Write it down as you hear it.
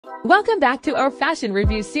Welcome back to our fashion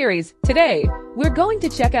review series. Today, we're going to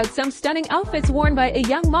check out some stunning outfits worn by a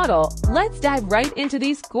young model. Let's dive right into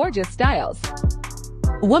these gorgeous styles.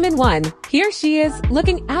 Woman 1. Here she is,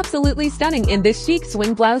 looking absolutely stunning in this chic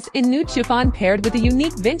swing blouse in nude chiffon paired with a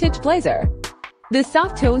unique vintage blazer. The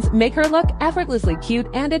soft tones make her look effortlessly cute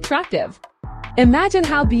and attractive. Imagine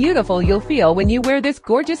how beautiful you'll feel when you wear this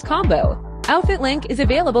gorgeous combo. Outfit link is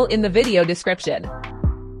available in the video description.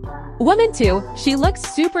 Woman 2. She looks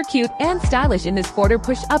super cute and stylish in this quarter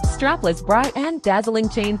push-up strapless bra and dazzling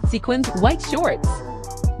chain sequins white shorts.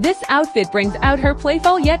 This outfit brings out her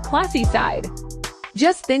playful yet classy side.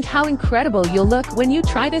 Just think how incredible you'll look when you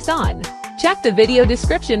try this on. Check the video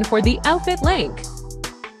description for the outfit link.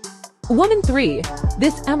 Woman 3.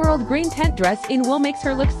 This emerald green tent dress in wool makes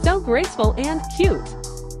her look so graceful and cute.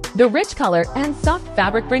 The rich color and soft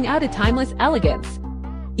fabric bring out a timeless elegance.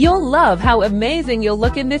 You'll love how amazing you'll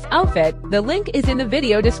look in this outfit. The link is in the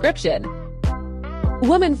video description.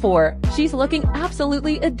 Woman 4. She's looking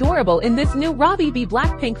absolutely adorable in this new Robbie B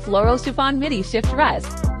black pink floral chiffon midi shift dress.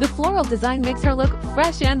 The floral design makes her look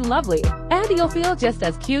fresh and lovely, and you'll feel just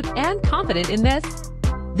as cute and confident in this.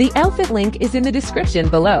 The outfit link is in the description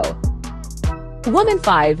below. Woman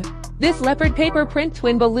 5. This leopard paper print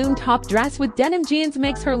twin balloon top dress with denim jeans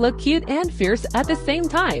makes her look cute and fierce at the same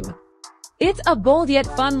time. It's a bold yet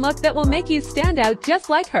fun look that will make you stand out just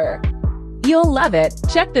like her. You'll love it.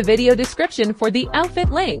 Check the video description for the outfit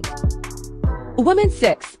link. Woman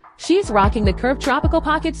 6. She's rocking the curved tropical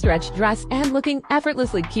pocket stretch dress and looking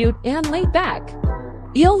effortlessly cute and laid back.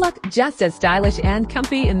 You'll look just as stylish and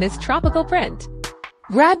comfy in this tropical print.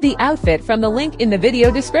 Grab the outfit from the link in the video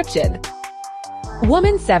description.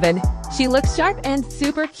 Woman 7. She looks sharp and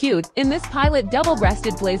super cute in this pilot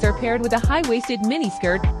double-breasted blazer paired with a high-waisted mini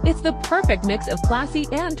skirt. It's the perfect mix of classy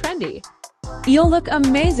and trendy. You'll look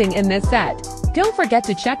amazing in this set. Don't forget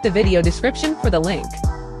to check the video description for the link.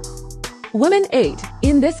 Woman 8.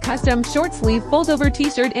 In this custom short-sleeve fold-over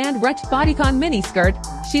t-shirt and ruched bodycon mini skirt,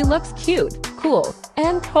 she looks cute, cool,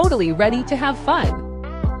 and totally ready to have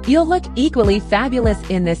fun. You'll look equally fabulous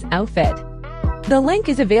in this outfit. The link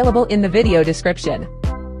is available in the video description.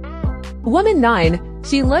 Woman 9.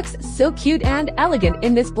 She looks so cute and elegant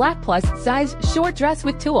in this black plus-size short dress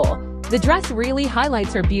with tulle. The dress really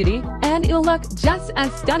highlights her beauty, and you'll look just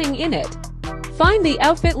as stunning in it. Find the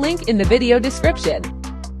outfit link in the video description.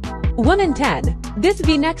 Woman 10. This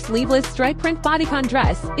V-neck sleeveless stripe print bodycon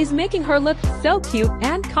dress is making her look so cute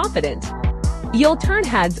and confident. You'll turn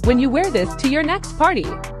heads when you wear this to your next party.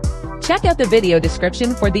 Check out the video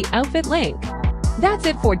description for the outfit link. That's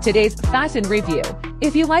it for today's fashion review.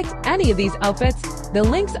 If you liked any of these outfits, the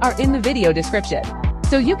links are in the video description,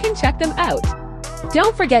 so you can check them out.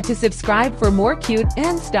 Don't forget to subscribe for more cute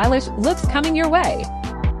and stylish looks coming your way.